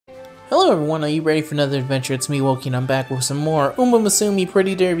Hello everyone, are you ready for another adventure? It's me, Woki, and I'm back with some more Musume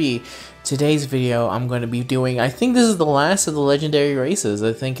Pretty Derby. Today's video, I'm going to be doing, I think this is the last of the legendary races.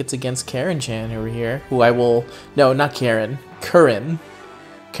 I think it's against Karen-chan over here, who I will, no, not Karen, Curren.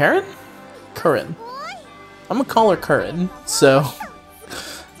 Karen? Curren. I'm going to call her Curren, so,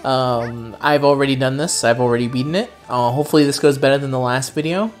 I've already done this, I've already beaten it. Hopefully this goes better than the last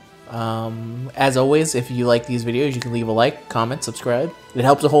video. As always, if you like these videos, you can leave a like, comment, subscribe. It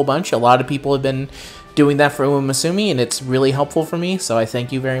helps a whole bunch. A lot of people have been doing that for Musume, and it's really helpful for me, so I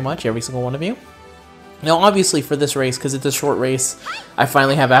thank you very much, every single one of you. Now, obviously, for this race, because it's a short race, I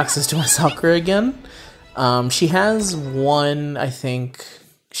finally have access to my Sakura again. She has I think,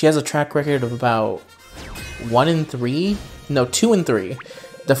 she has a track record of about 1 in 3? No, 2 in 3.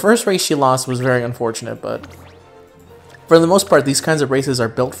 The first race she lost was very unfortunate, but for the most part, these kinds of races are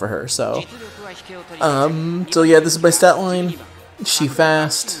built for her, so yeah, this is my stat line. She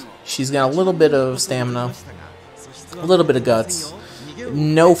fast, she's got a little bit of stamina, a little bit of guts,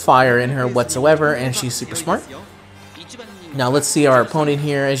 no fire in her whatsoever, and she's super smart. Now let's see our opponent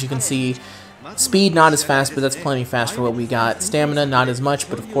here. As you can see, speed not as fast, but that's plenty fast for what we got. Stamina not as much,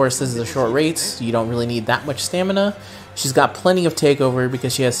 but of course this is a short race, so you don't really need that much stamina. She's got plenty of takeover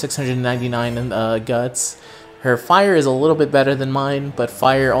because she has 699 in guts. Her fire is a little bit better than mine, but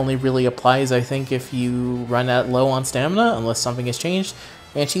fire only really applies, I think, if you run out low on stamina, unless something has changed.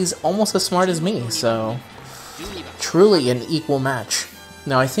 And she's almost as smart as me, so truly an equal match.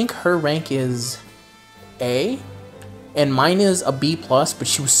 Now, I think her rank is A, and mine is a B+, but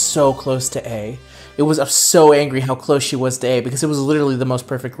she was so close to A. I was so angry how close she was to A, because it was literally the most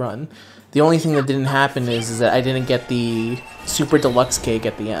perfect run. The only thing that didn't happen is that I didn't get the Super Deluxe cake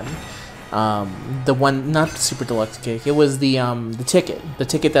at the end. The one, not the Super Deluxe cake, it was the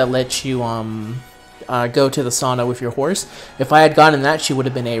ticket that lets you, go to the sauna with your horse. If I had gotten that, she would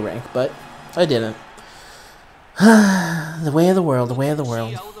have been A rank, but I didn't. The way of the world, the way of the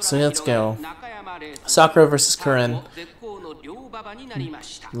world. So let's go. Sakura versus Curren.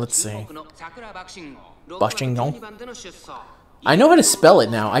 Let's see. Bashingon? I know how to spell it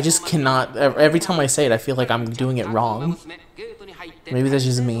now, I just cannot, every time I say it, I feel like I'm doing it wrong. Maybe that's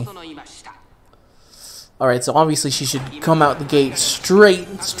just me. Alright, so obviously she should come out the gate straight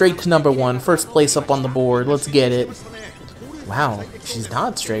to number 1. First place up on the board. Let's get it. Wow, she's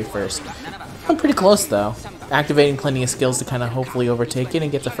not straight first. I'm pretty close, though. Activating plenty of skills to kind of hopefully overtake it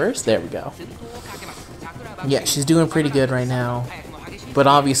and get the first. There we go. Yeah, she's doing pretty good right now. But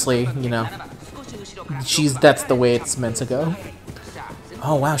obviously, you know, that's the way it's meant to go.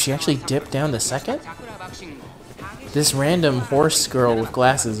 Oh, wow, she actually dipped down to second? This random horse girl with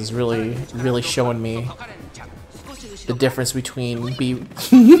glasses is really showing me the difference between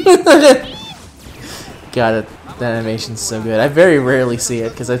God, that animation's so good. I very rarely see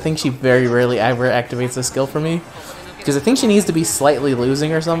it, because I think she very rarely ever activates a skill for me. Because I think she needs to be slightly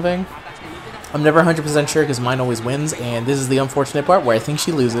losing or something. I'm never 100% sure, because mine always wins, and this is the unfortunate part where I think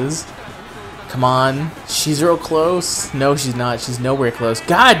she loses. Come on. She's real close. No, she's not. She's nowhere close.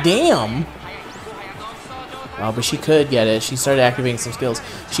 God damn! Oh, but she could get it. She started activating some skills.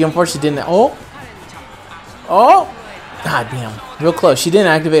 She unfortunately didn't. Oh! Oh! God damn. Real close. She didn't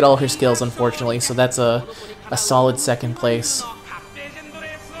activate all her skills, unfortunately, so that's a solid second place.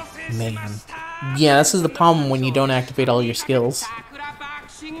 Man. Yeah, this is the problem when you don't activate all your skills.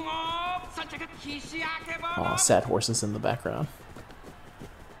 Oh, sad horses in the background.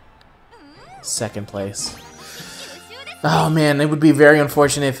 Second place. Oh man, it would be very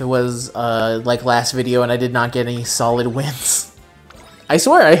unfortunate if it was like last video and I did not get any solid wins. I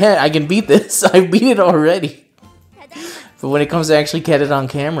swear I can beat this. I beat it already. But when it comes to actually get it on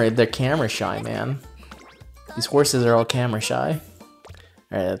camera, they're camera shy, man. These horses are all camera shy.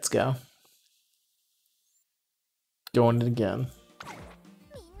 Alright, let's go. Doing it again.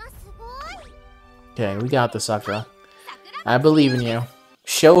 Okay, we got this, Sakura. I believe in you.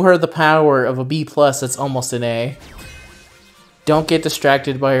 Show her the power of a B+ that's almost an A. Don't get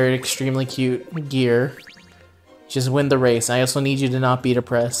distracted by her extremely cute gear. Just win the race. I also need you to not be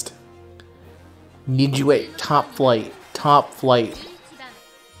depressed. Need you at top flight. Top flight.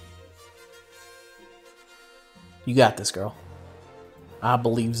 You got this, girl. I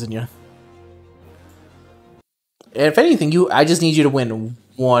believes in you. If anything, I just need you to win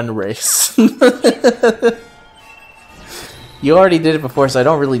one race. You already did it before, so I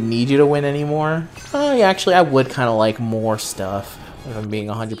don't really need you to win anymore. Yeah, actually, I would kind of like more stuff, if I'm being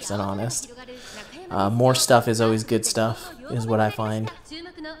 100% honest. More stuff is always good stuff, is what I find.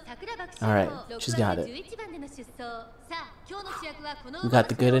 Alright, she's got it. We got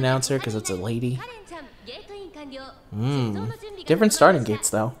the good announcer because it's a lady. Different starting gates,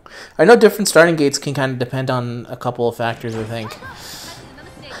 though. I know different starting gates can kind of depend on a couple of factors, I think.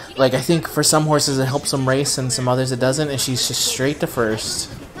 Like, I think for some horses it helps them race and some others it doesn't, and she's just straight to first.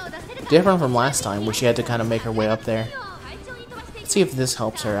 Different from last time, where she had to kind of make her way up there. Let's see if this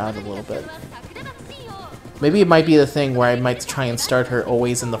helps her out a little bit. Maybe it might be the thing where I might try and start her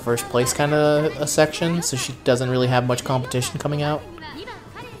always in the first place kind of a section, so she doesn't really have much competition coming out.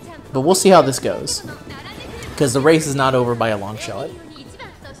 But we'll see how this goes. Because the race is not over by a long shot.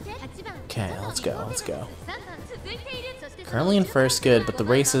 Okay, let's go, let's go. Currently in first, good, but the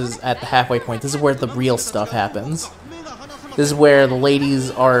race is at the halfway point. This is where the real stuff happens. This is where the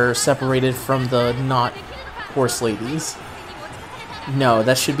ladies are separated from the not horse ladies. No,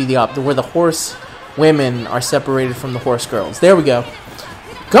 that should be the opposite. Where the horse women are separated from the horse girls. There we go.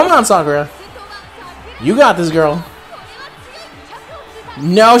 Come on, Sakura. You got this, girl.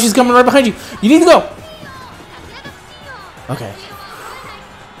 No, she's coming right behind you. You need to go. Okay.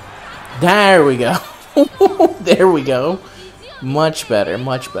 There we go. There we go. Much better,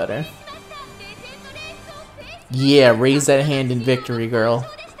 much better. Yeah, raise that hand in victory, girl.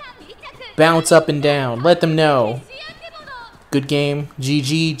 Bounce up and down. Let them know. Good game.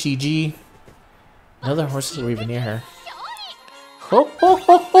 GG, GG. No other horses were even near her. Ho, ho,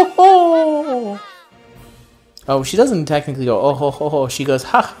 ho, ho, ho. Oh, she doesn't technically go, oh, ho, ho, ho. She goes,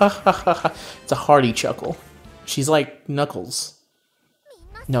 ha, ha, ha, ha, ha. It's a hearty chuckle. She's like Knuckles.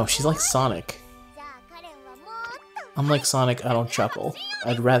 No, she's like Sonic. Unlike Sonic, I don't chuckle.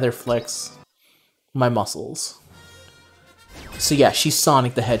 I'd rather flex my muscles. So yeah, she's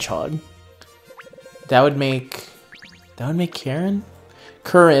Sonic the Hedgehog. That would make Curren?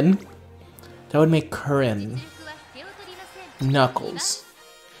 Curren. That would make Curren. Knuckles.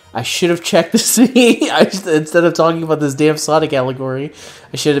 I should have checked to see. Instead of talking about this damn Sonic allegory,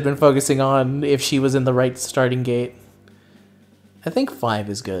 I should have been focusing on if she was in the right starting gate. I think 5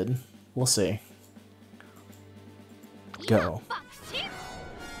 is good. We'll see. Go.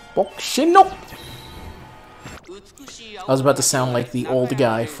 Bokushino! I was about to sound like the old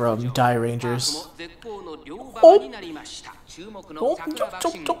guy from Die Rangers.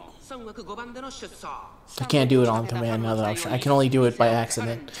 I can't do it on command now that I'm sure. I can only do it by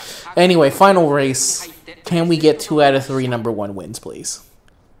accident. Anyway, final race. Can we get 2 out of 3 #1 wins, please?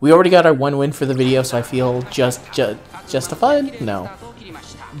 We already got our 1 win for the video, so I feel justified? No.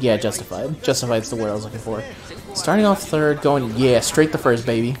 Yeah, justified. Justified's the word I was looking for. Starting off third, going, yeah, straight to first,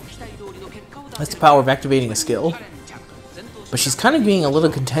 baby. That's the power of activating a skill. But she's kind of being a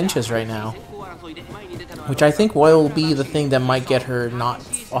little contentious right now. Which I think will be the thing that might get her not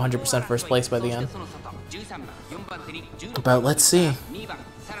 100% first place by the end. But let's see.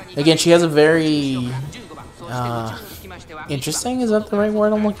 Again, she has a very... interesting, is that the right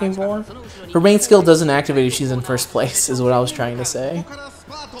word I'm looking for? Her main skill doesn't activate if she's in first place, is what I was trying to say.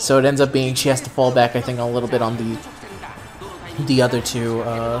 So it ends up being she has to fall back, I think, a little bit on the other 2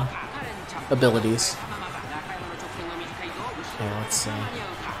 abilities. Okay, let's see.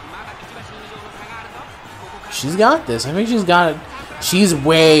 She's got this. I think she's got it. She's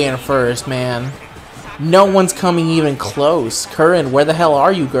way in first, man. No one's coming even close. Curren, where the hell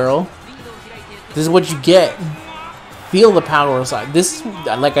are you, girl? This is what you get. Feel the power side. This,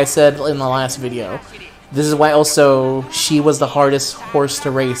 like I said in the last video, this is why also she was the hardest horse to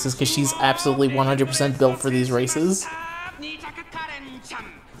race, is because she's absolutely 100% built for these races.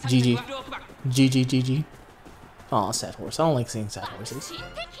 GG. GG, GG. Aw, sad horse. I don't like seeing sad horses.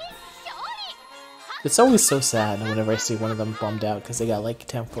 It's always so sad whenever I see one of them bummed out because they got like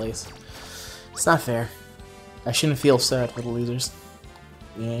 10th place. It's not fair. I shouldn't feel sad for the losers.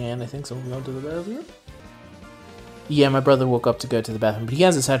 And I think so. We're going to the bathroom. Yeah, my brother woke up to go to the bathroom, but he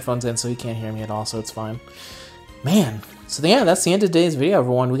has his headphones in, so he can't hear me at all, so it's fine. Man. So yeah, that's the end of today's video,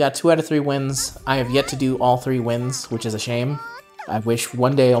 everyone. We got 2 out of 3 wins. I have yet to do all 3 wins, which is a shame. I wish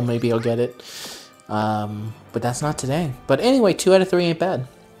one day maybe I'll get it. But that's not today. But anyway, 2 out of 3 ain't bad.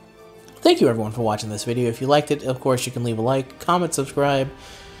 Thank you everyone for watching this video. If you liked it, of course, you can leave a like, comment, subscribe,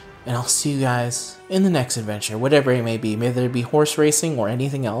 and I'll see you guys in the next adventure, whatever it may be. May there be horse racing or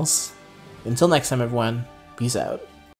anything else. Until next time, everyone, peace out.